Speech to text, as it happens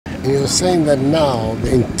You're saying that now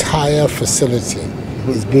the entire facility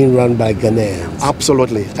is being run by Ghanaians.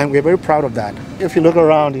 Absolutely, and we're very proud of that. If you look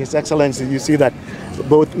around, His Excellency, you see that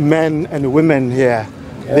both men and women here,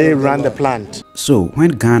 they run the plant. So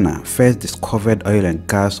when Ghana first discovered oil and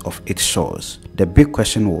gas off its shores, the big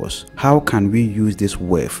question was, how can we use this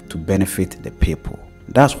wealth to benefit the people?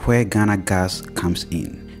 That's where Ghana Gas comes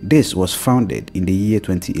in. This was founded in the year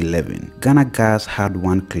 2011. Ghana Gas had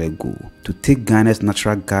one clear goal: to take Ghana's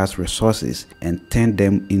natural gas resources and turn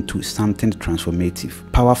them into something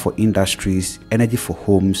transformative, power for industries, energy for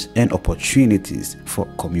homes, and opportunities for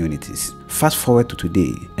communities. Fast forward to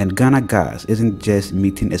today, and Ghana Gas isn't just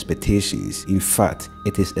meeting expectations, in fact,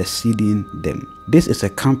 it is exceeding them. This is a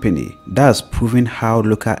company that's proven how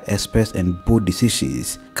local experts and bold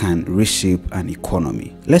decisions can reshape an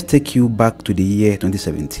economy. Let's take you back to the year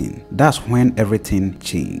 2017. That's when everything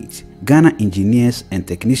changed. Ghana engineers and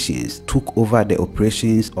technicians took over the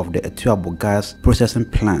operations of the Etuabo gas processing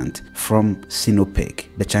plant from Sinopec,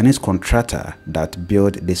 the Chinese contractor that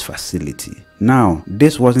built this facility. Now,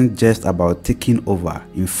 this wasn't just about taking over.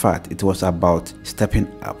 In fact, it was about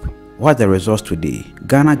stepping up. What are the results today?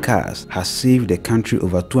 Ghana Gas has saved the country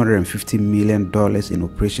over $250 million in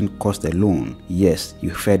operation cost alone. Yes, you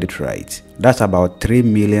heard it right. That's about $3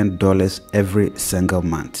 million every single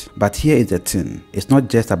month. But here is the thing, it's not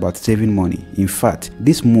just about saving money. In fact,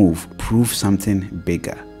 this move proves something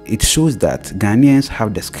bigger. It shows that Ghanaians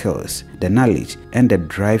have the skills, the knowledge, and the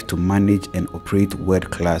drive to manage and operate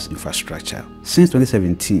world-class infrastructure. Since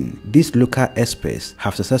 2017, these local experts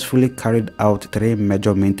have successfully carried out 3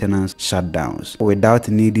 major maintenance shutdowns without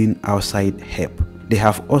needing outside help. They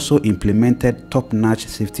have also implemented top-notch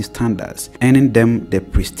safety standards, earning them the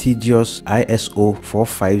prestigious ISO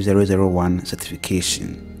 45001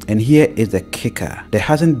 certification. And here is the kicker: there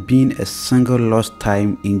hasn't been a single lost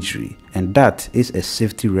time injury, and that is a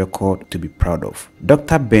safety record to be proud of.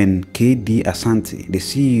 Dr. Ben K.D. Asante, the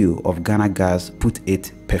CEO of Ghana Gas, put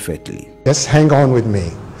it perfectly. Just hang on with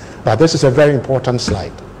me. But this is a very important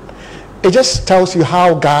slide. It just tells you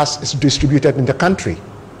how gas is distributed in the country.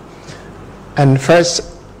 And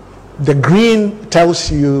first, the green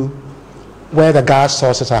tells you where the gas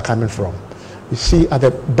sources are coming from. You see at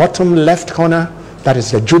the bottom left corner, that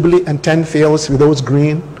is the Jubilee and 10 fields with those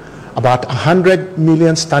green. About 100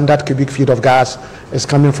 million standard cubic feet of gas is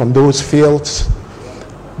coming from those fields.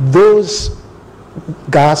 Those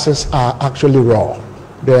gases are actually raw.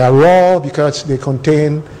 They are raw because they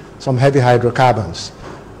contain some heavy hydrocarbons.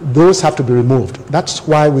 Those have to be removed. That's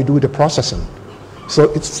why we do the processing.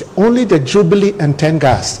 So it's only the Jubilee and 10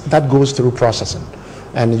 gas that goes through processing.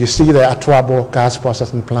 And you see the Etuabo gas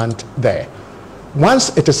processing plant there.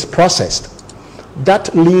 Once it is processed,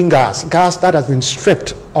 that lean gas that has been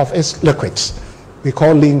stripped of its liquids, we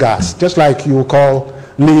call lean gas, just like you call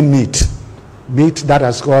lean meat that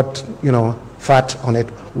has got, fat on it.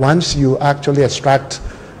 Once you actually extract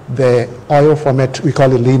the oil from it, we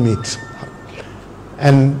call it lean meat.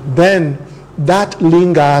 And then that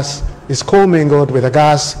lean gas is commingled with a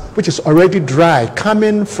gas which is already dry,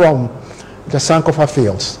 coming from the Sankofa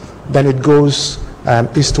fields. Then it goes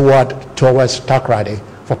eastward towards Takoradi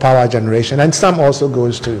for power generation, and some also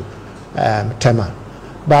goes to Tema.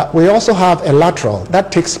 But we also have a lateral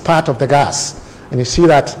that takes part of the gas, and you see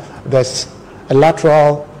that there's a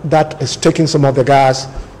lateral that is taking some of the gas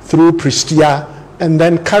through Pristia, and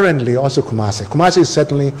then currently also Kumasi. Kumasi is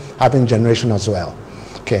certainly having generation as well.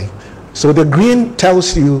 Okay, so the green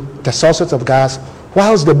tells you the sources of gas,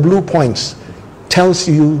 whilst the blue points tells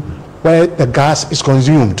you where the gas is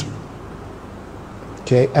consumed.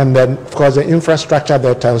 Okay, and then of course the infrastructure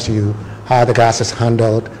there tells you how the gas is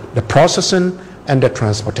handled, the processing and the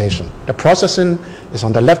transportation. The processing is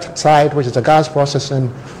on the left side, which is the gas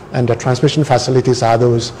processing, and the transmission facilities are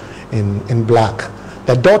those in black.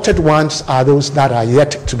 The dotted ones are those that are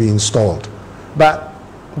yet to be installed. But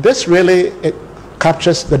this really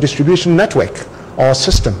captures the distribution network or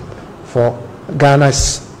system for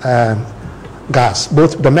Ghana's gas,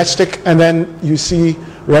 both domestic, and then you see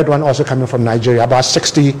red one also coming from Nigeria, about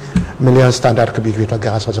 60 million standard cubic feet of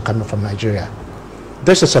gas also coming from Nigeria.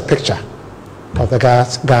 This is a picture of the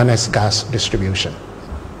Ghana's gas distribution.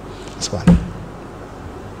 This one.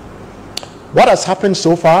 What has happened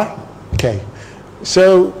so far? Okay,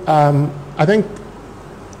 so I think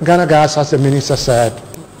Ghana Gas, as the minister said,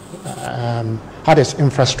 had its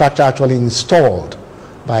infrastructure actually installed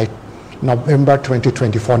by November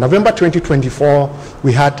 2024. November 2024,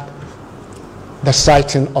 we had the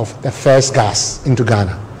sighting of the first gas into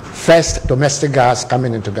Ghana, first domestic gas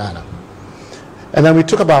coming into Ghana. And then we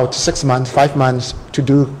took about 6 months, 5 months to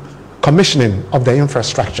do commissioning of the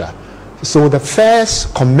infrastructure So the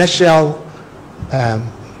first commercial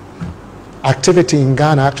activity in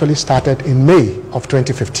Ghana actually started in May of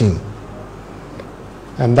 2015.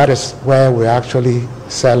 And that is where we're actually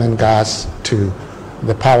selling gas to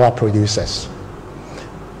the power producers.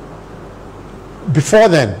 Before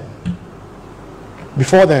then, we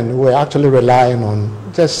were actually relying on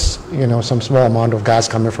just, some small amount of gas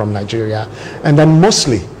coming from Nigeria, and then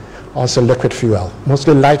mostly also liquid fuel,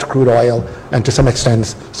 mostly light crude oil, and to some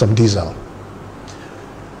extent, some diesel.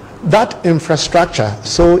 That infrastructure,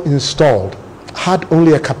 so installed, had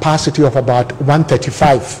only a capacity of about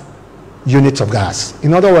 135 units of gas.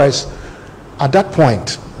 In other words, at that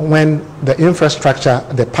point, when the infrastructure,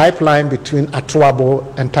 the pipeline between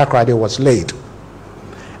Atuabo and Takoradi was laid,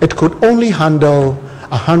 it could only handle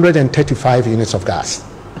 135 units of gas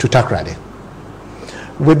to Takoradi.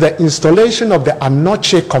 With the installation of the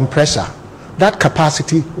Anoche compressor, that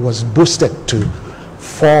capacity was boosted to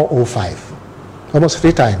 405, almost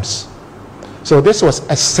 3 times. So this was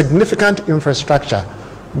a significant infrastructure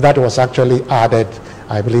that was actually added,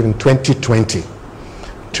 I believe, in 2020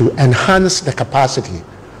 to enhance the capacity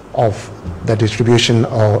of the distribution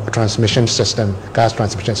or transmission system, gas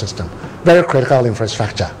transmission system. Very critical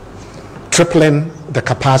infrastructure, tripling the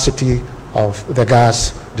capacity of the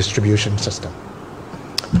gas distribution system.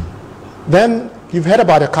 Then you've heard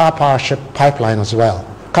about the car power ship pipeline as well.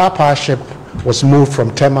 Car power ship was moved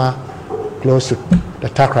from Tema close to the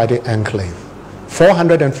Takoradi enclave.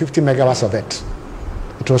 450 megawatts of it.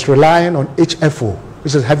 It was relying on HFO,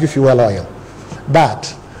 which is heavy fuel oil.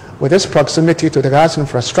 But with this proximity to the gas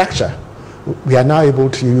infrastructure, we are now able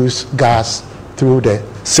to use gas through the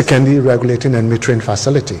secondary regulating and metering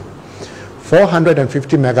facility.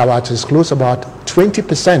 450 megawatts is close to about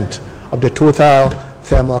 20% of the total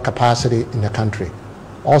thermal capacity in the country.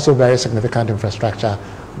 Also very significant infrastructure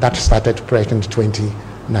that started operating in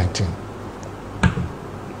 2019.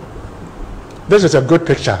 This is a good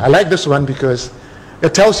picture. I like this one because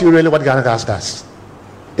it tells you really what Ghana Gas does,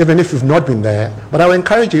 even if you've not been there, but I will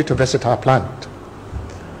encourage you to visit our plant.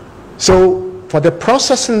 So for the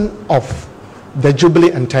processing of the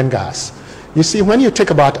Jubilee and 10 gas, you see, when you take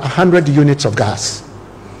about 100 units of gas,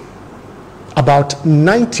 about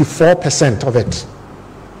 94% of it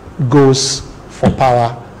goes for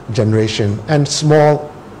power generation and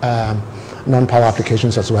small non-power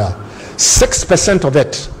applications as well. 6% of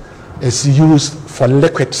it is used for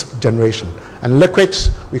liquids generation. And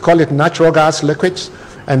liquids, we call it natural gas liquids,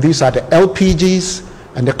 and these are the LPGs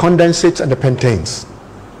and the condensates and the pentanes.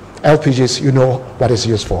 LPGs, you know what it's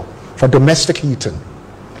used for domestic heating.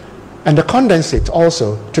 And the condensate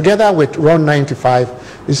also, together with RON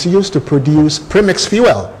 95, is used to produce premix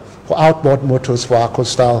fuel for outboard motors for our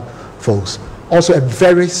coastal folks. Also a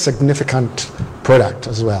very significant product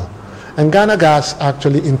as well. And Ghana Gas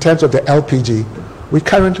actually, in terms of the LPG, we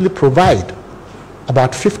currently provide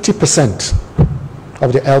about 50%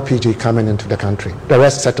 of the LPG coming into the country. The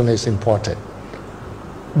rest certainly is imported.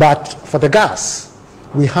 But for the gas,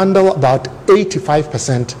 we handle about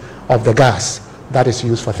 85% of the gas that is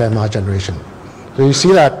used for thermal generation. So you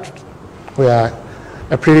see that we are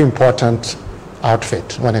a pretty important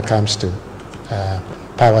outfit when it comes to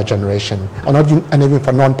power generation, and even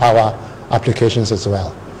for non-power applications as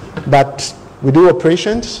well. But we do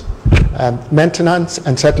operations, maintenance,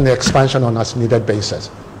 and certainly expansion on as needed basis.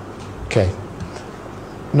 Okay.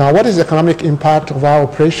 Now, what is the economic impact of our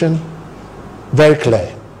operation? Very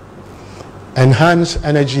clear. Enhance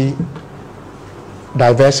energy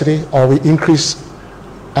diversity, or we increase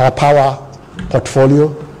our power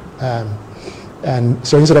portfolio. And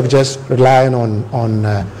so instead of just relying on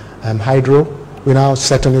hydro, we now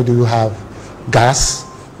certainly do have gas,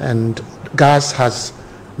 and gas has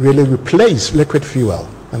really replaced liquid fuel,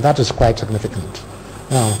 and that is quite significant.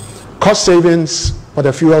 Now, cost savings for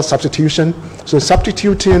the fuel substitution. So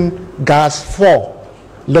substituting gas for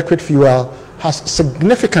liquid fuel has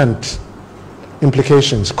significant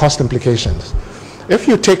implications, cost implications. If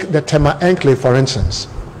you take the Tema enclave, for instance,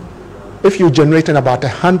 if you're generating about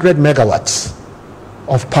 100 megawatts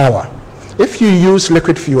of power, if you use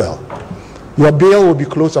liquid fuel, your bill will be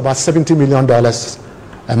close to about $70 million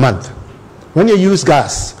a month. When you use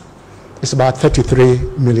gas, it's about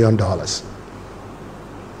 $33 million.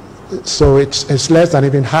 So it's less than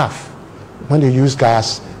even half when you use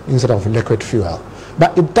gas instead of liquid fuel.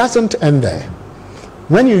 But it doesn't end there.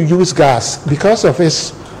 When you use gas, because of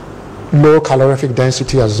its low calorific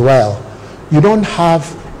density as well, you don't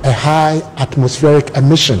have a high atmospheric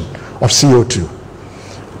emission of CO2.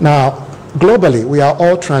 Now, globally, we are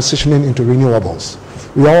all transitioning into renewables.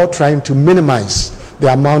 We are all trying to minimize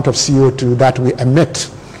the amount of CO2 that we emit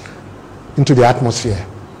into the atmosphere.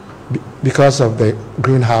 because of the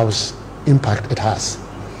greenhouse impact it has.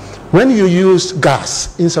 When you use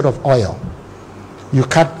gas instead of oil, you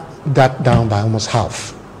cut that down by almost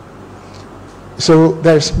half. So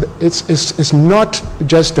it's not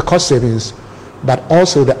just the cost savings, but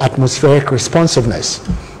also the atmospheric responsiveness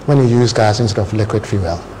when you use gas instead of liquid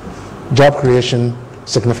fuel. Job creation,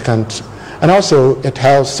 significant, and also it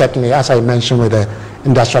helps certainly, as I mentioned, with the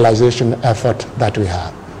industrialization effort that we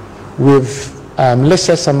have. We've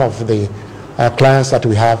listed some of the clients that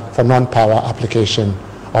we have for non-power application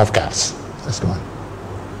of gas. Let's go on.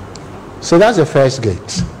 So that's the first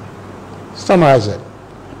gate. Summarize it.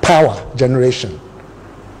 Power generation,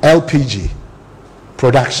 LPG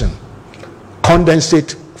production,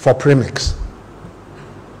 condensate for premix.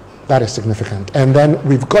 That is significant. And then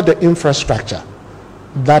we've got the infrastructure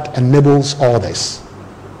that enables all this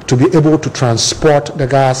to be able to transport the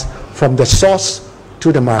gas from the source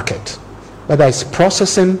to the market, whether it's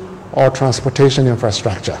processing or transportation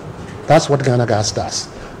infrastructure. That's what Ghana Gas does.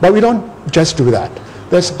 But we don't just do that.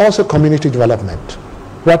 There's also community development,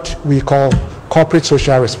 what we call corporate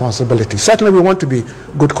social responsibility. Certainly we want to be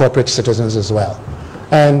good corporate citizens as well.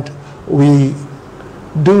 And we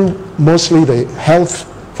do mostly the health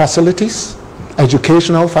facilities,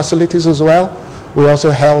 educational facilities as well. We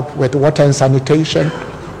also help with water and sanitation.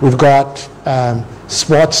 We've got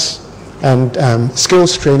sports and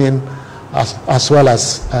skills training as well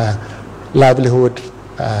as livelihood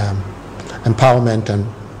empowerment and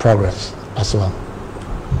progress as well.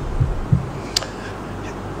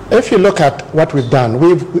 If you look at what we've done,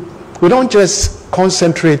 we don't just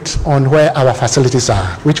concentrate on where our facilities are,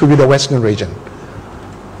 which will be the Western region.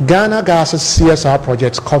 Ghana Gas's CSR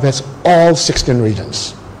projects covers all 16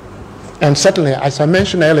 regions. And certainly, as I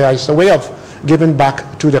mentioned earlier, it's a way of giving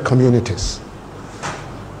back to the communities.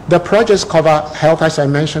 The projects cover health, as I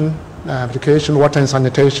mentioned, education, water and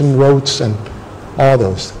sanitation, roads, and all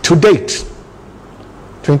those. To date,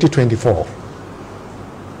 2024,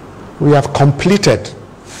 we have completed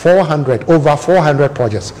over 400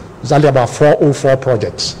 projects. It's only about 404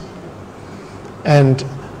 projects. And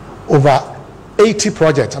over 80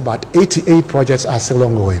 projects, about 88 projects are still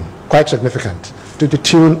ongoing. Quite significant, to the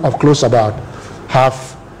tune of close about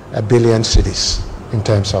 $500 million cedis in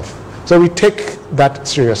terms of. So we take that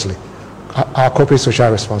seriously, our corporate social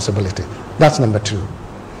responsibility. That's number two.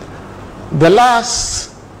 The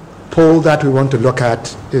last pole that we want to look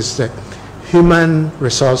at is the human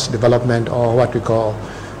resource development, or what we call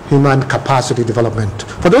human capacity development.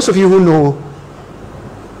 For those of you who know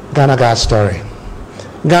Ghana Gas story,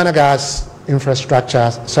 Ghana Gas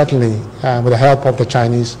infrastructure, certainly with the help of the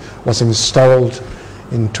Chinese, was installed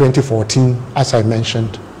in 2014, as I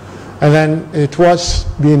mentioned. And then it was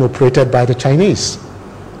being operated by the Chinese,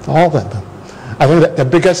 all of them. I think that the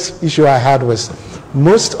biggest issue I had was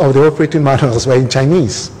most of the operating manuals were in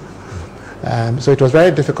Chinese. So it was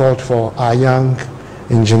very difficult for our young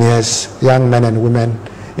engineers, young men and women,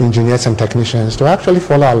 engineers and technicians to actually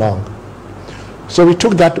follow along. So we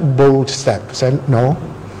took that bold step, said, no,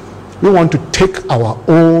 we want to take our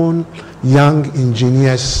own young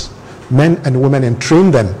engineers, men and women, and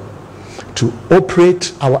train them to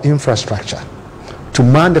operate our infrastructure, to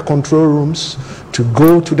man the control rooms, to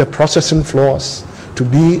go to the processing floors, to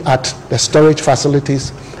be at the storage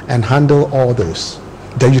facilities and handle all those.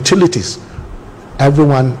 The utilities, every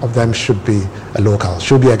one of them should be a local,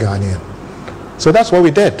 should be a Ghanaian. So that's what we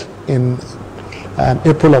did in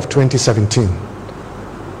April of 2017.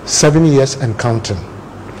 7 years and counting.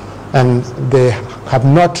 And they have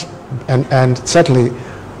not, and certainly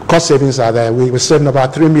cost savings are there. We were saving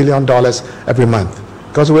about $3 million every month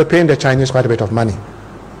because we were paying the Chinese quite a bit of money.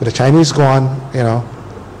 With the Chinese gone, you know,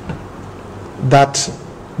 that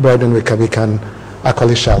burden we can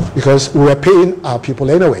actually shelve because we were paying our people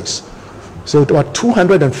anyways. So it was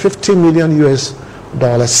 $250 million US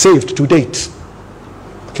saved to date.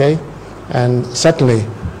 Okay, and certainly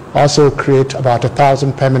also create about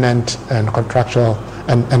 1,000 permanent and contractual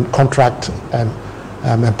and contract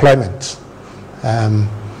employment.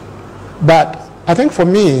 But I think for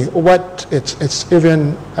me, what it's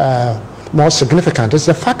even more significant is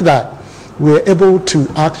the fact that we're able to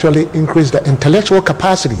actually increase the intellectual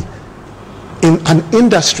capacity in an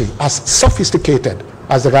industry as sophisticated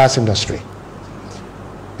as the gas industry.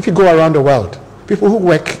 If you go around the world, people who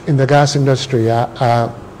work in the gas industry are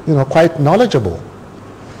quite knowledgeable.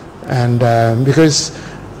 And because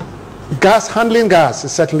handling gas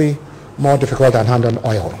is certainly more difficult than handling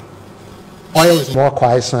oil. Oil is more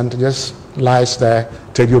quiescent, just lies there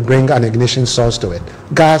till you bring an ignition source to it.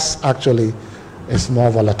 Gas actually is more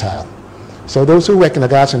volatile. So those who work in the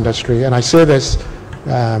gas industry, and I say this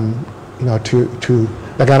to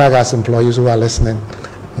the Ghana Gas employees who are listening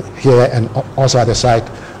here and also at the site,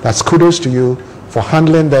 that's kudos to you for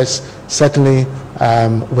handling this, certainly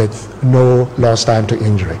with no lost time to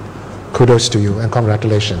injury. Kudos to you and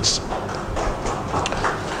congratulations.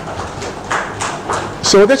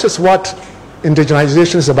 So this is what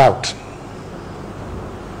indigenization is about.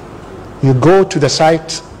 You go to the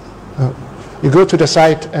site,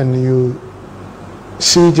 and you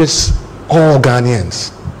see just all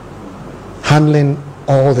Ghanaians handling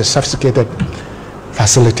all the sophisticated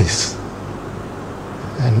facilities.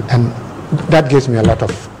 And that gives me a lot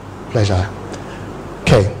of pleasure.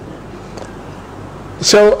 Okay.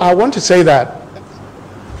 So I want to say that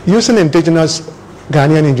using indigenous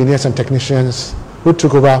Ghanaian engineers and technicians who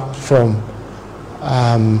took over from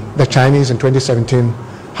the Chinese in 2017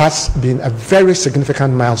 has been a very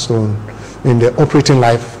significant milestone in the operating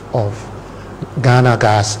life of Ghana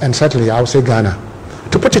Gas, and certainly I would say Ghana.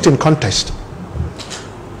 To put it in context,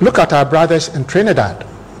 look at our brothers in Trinidad.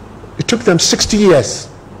 It took them 60 years,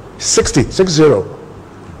 60,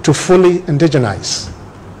 to fully indigenize.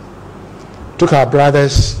 Took our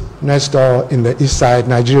brothers next door in the east side,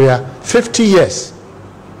 Nigeria, 50 years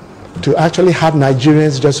to actually have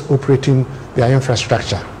Nigerians just operating their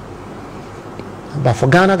infrastructure. But for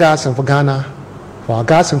Ghana Gas and for Ghana, for our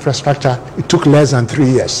gas infrastructure, it took less than 3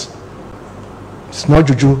 years. It's not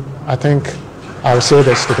juju. I think I will say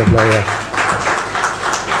this to the glory of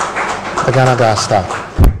the Ghana Gas staff.